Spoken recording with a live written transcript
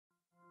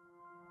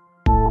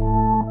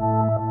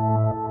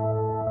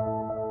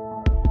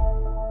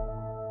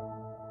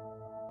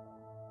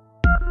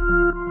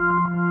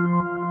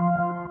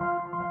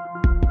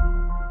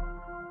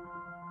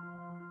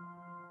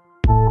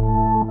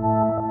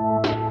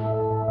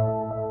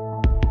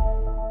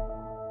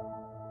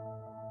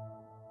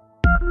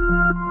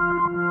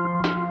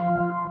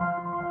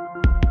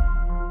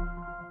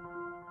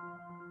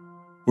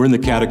We're in the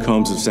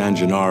Catacombs of San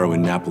Gennaro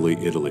in Napoli,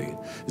 Italy.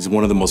 It's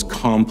one of the most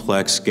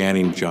complex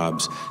scanning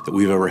jobs that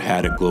we've ever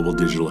had at Global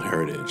Digital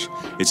Heritage.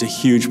 It's a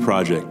huge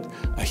project,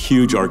 a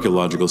huge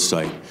archaeological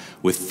site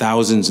with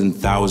thousands and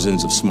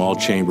thousands of small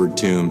chambered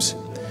tombs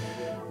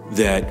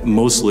that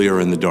mostly are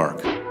in the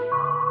dark.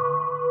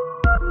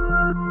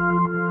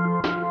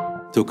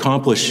 To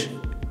accomplish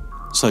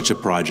such a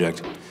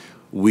project,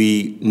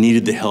 we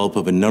needed the help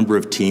of a number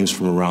of teams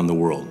from around the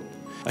world.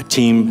 A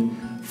team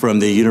from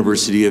the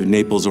University of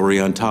Naples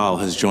Orientale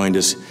has joined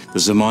us. The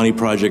Zamani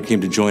Project came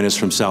to join us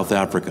from South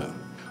Africa.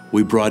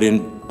 We brought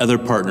in other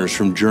partners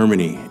from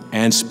Germany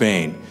and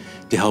Spain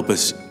to help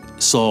us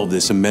solve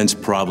this immense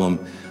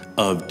problem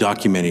of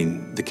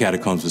documenting the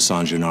Catacombs of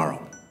San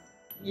Gennaro.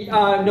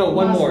 No,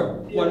 one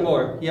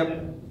more,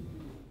 yep.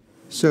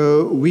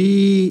 So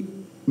we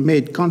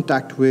made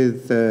contact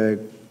with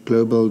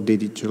Global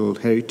Digital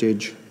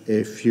Heritage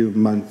a few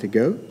months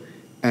ago,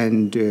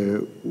 and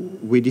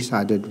we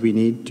decided we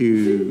need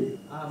to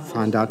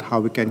find out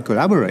how we can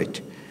collaborate.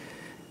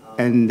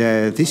 And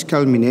this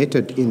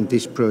culminated in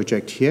this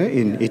project here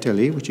in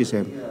Italy, which is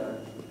a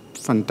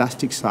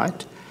fantastic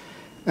site.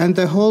 And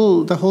the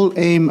whole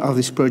aim of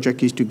this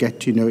project is to get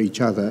to know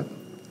each other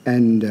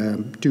and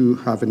to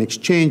have an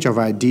exchange of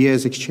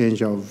ideas,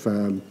 exchange of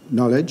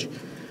knowledge,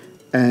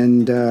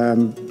 and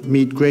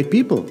meet great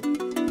people.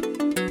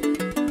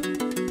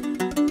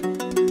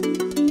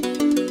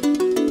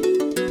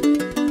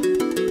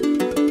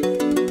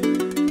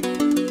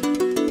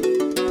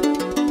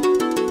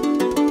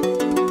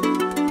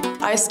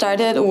 I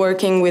started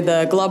working with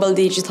Global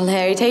Digital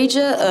Heritage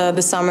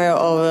the summer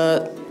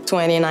of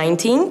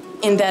 2019.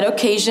 In that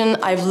occasion,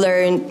 I've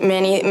learned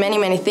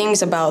many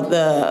things about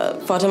the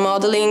photo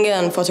modeling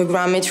and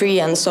photogrammetry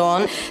and so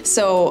on.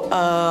 So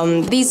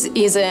this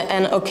is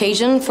an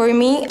occasion for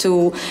me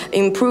to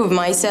improve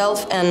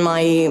myself and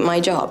my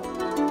job.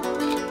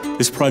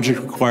 This project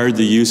required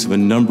the use of a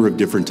number of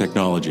different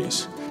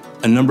technologies,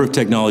 a number of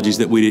technologies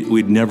that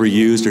we'd never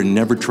used or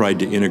never tried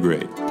to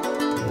integrate.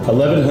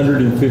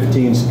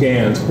 1,115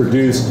 scans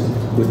produced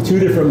with 2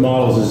 different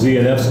models of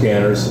ZNF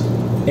scanners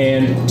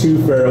and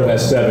 2 Faro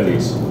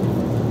S70s.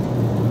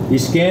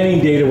 These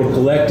scanning data were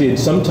collected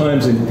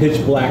sometimes in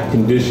pitch black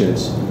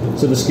conditions,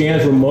 so the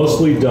scans were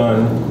mostly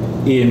done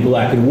in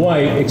black and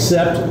white,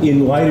 except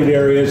in lighted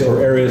areas or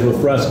areas with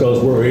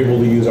frescoes where we were able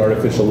to use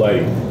artificial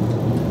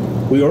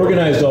lighting. We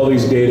organized all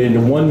these data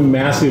into one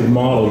massive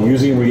model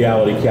using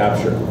reality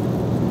capture.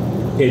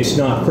 It's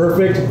not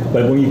perfect,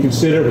 but when you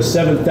consider it was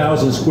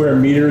 7,000 square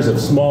meters of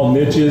small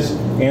niches,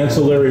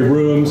 ancillary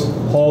rooms,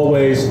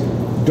 hallways,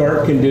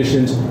 dark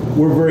conditions,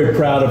 we're very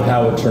proud of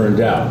how it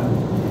turned out.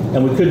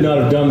 And we could not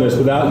have done this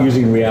without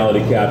using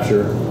reality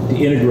capture to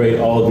integrate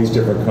all of these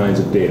different kinds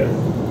of data.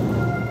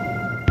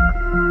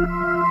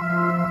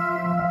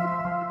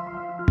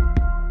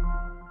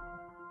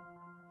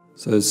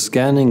 So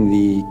scanning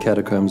the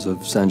Catacombs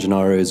of San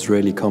Gennaro is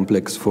really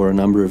complex for a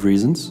number of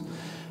reasons.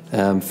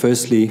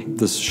 Firstly,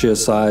 the sheer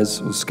size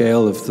or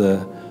scale of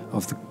the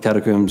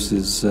catacombs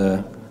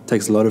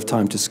takes a lot of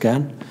time to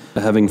scan.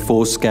 Having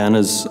 4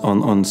 scanners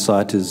on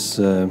site is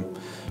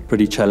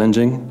pretty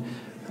challenging.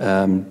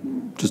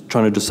 Just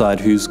trying to decide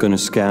who's going to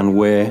scan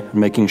where,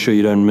 making sure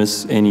you don't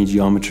miss any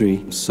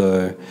geometry.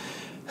 So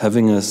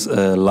having a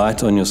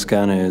light on your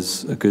scanner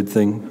is a good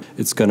thing.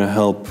 It's going to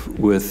help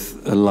with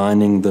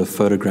aligning the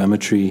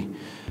photogrammetry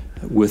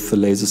with the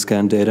laser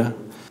scan data.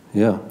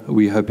 Yeah,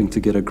 we're hoping to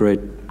get a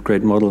great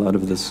model out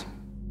of this.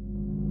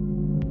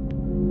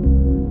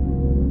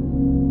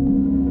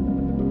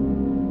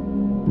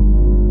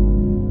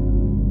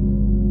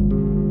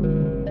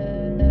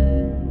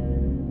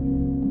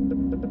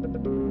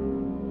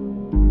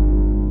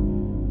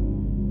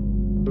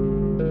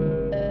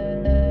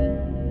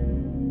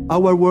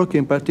 Our work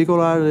in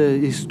particular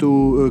is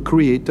to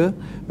create a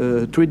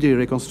 3D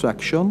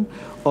reconstruction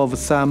of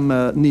some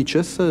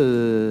niches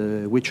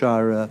which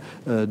are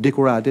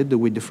decorated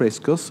with the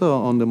frescoes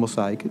on the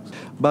mosaic.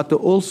 But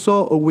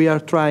also we are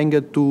trying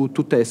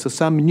to test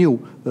some new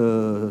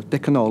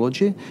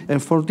technology,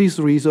 and for this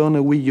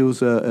reason we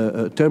use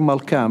a thermal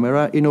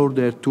camera in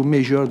order to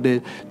measure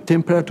the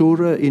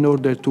temperature in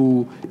order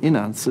to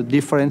enhance the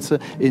difference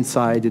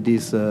inside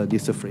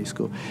this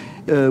fresco.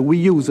 We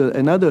use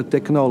another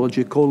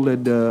technology called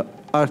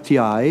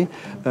RTI,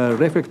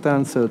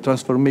 reflectance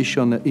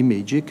transformation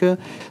imaging.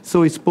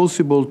 So it's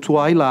possible to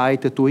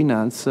highlight, to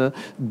enhance,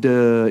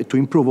 to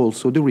improve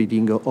also the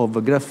reading of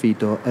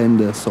graffito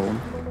and so on.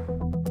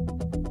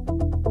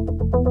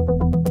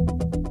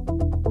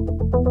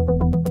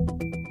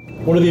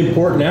 One of the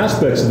important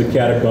aspects of the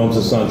Catacombs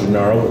of San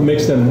Gennaro, what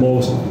makes them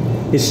most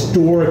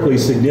historically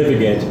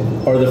significant,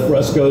 are the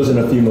frescoes and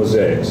a few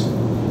mosaics.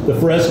 The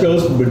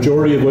frescoes, the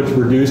majority of which were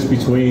produced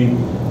between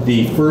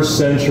the 1st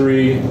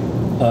century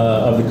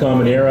of the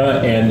Common Era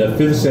and the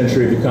 5th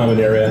century of the Common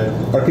Era,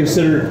 are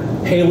considered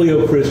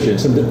Paleo-Christian,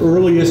 some of the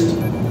earliest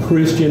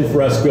Christian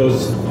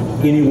frescoes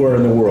anywhere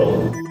in the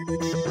world.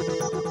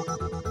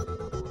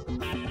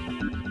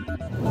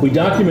 We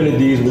documented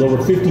these with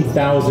over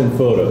 50,000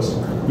 photos.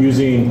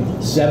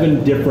 using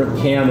 7 different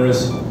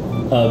cameras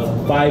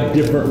of 5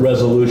 different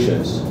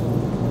resolutions.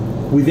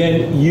 We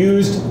then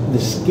used the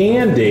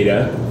scan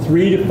data,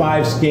 3 to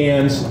 5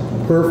 scans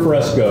per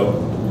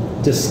fresco,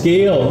 to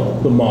scale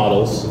the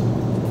models,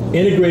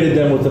 integrated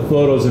them with the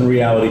photos in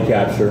reality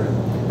capture,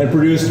 and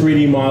produced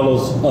 3D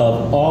models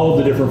of all of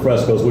the different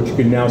frescoes, which you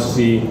can now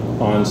see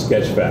on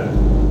Sketchfab.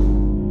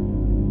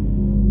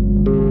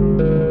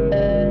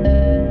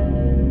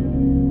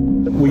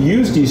 We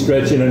use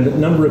D-Stretch in a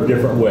number of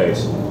different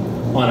ways.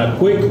 On a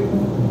quick,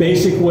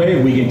 basic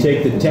way, we can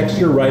take the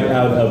texture right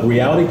out of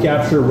reality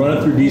capture, run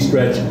it through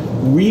D-Stretch,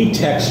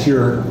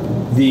 retexture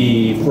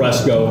the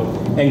fresco,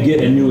 and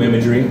get a new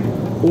imagery.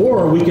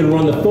 Or we can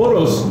run the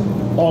photos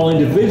all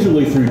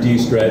individually through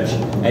D-Stretch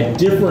at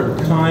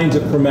different kinds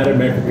of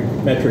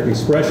chromatic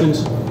expressions,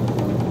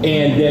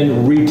 and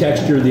then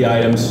retexture the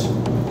items,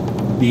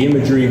 the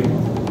imagery,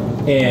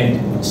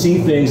 and see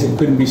things that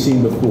couldn't be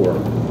seen before.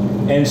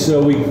 And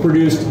so we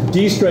produced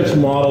D-Stretch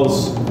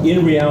models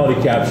in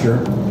reality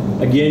capture,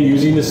 again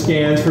using the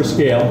scans for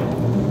scale,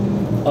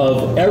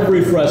 of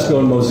every fresco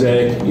and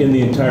mosaic in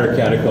the entire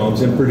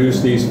catacombs, and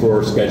produced these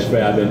for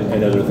Sketchfab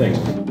and other things.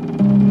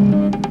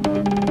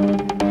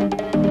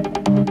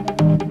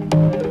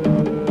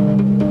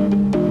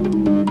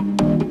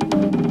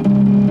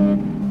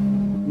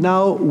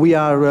 Now we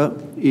are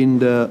in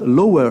the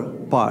lower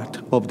part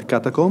of the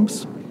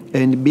catacombs,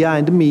 and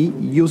behind me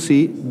you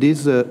see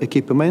this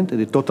equipment,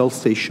 the total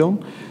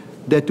station,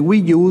 that we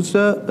use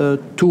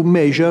to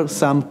measure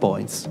some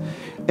points.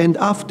 And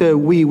after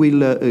we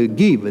will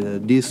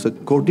give these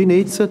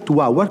coordinates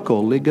to our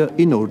colleague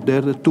in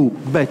order to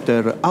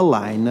better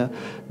align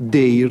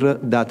their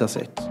data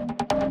sets.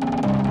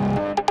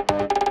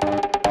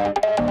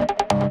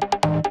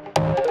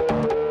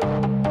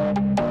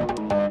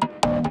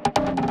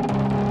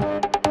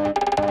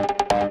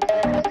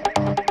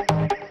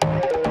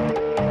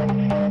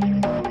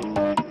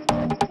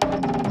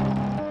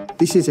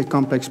 This is a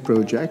complex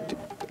project,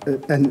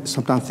 and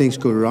sometimes things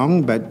go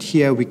wrong, but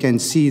here we can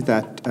see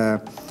that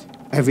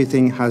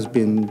everything has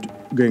been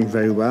going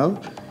very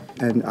well,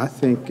 and I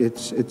think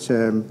it's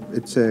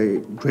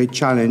a great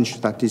challenge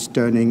that is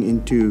turning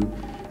into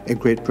a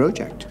great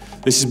project.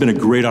 This has been a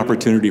great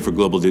opportunity for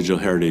Global Digital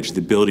Heritage,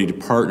 the ability to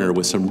partner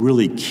with some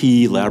really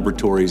key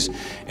laboratories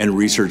and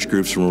research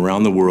groups from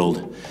around the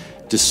world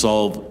to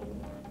solve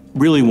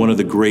really one of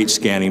the great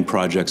scanning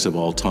projects of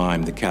all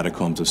time, the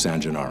Catacombs of San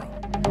Gennaro.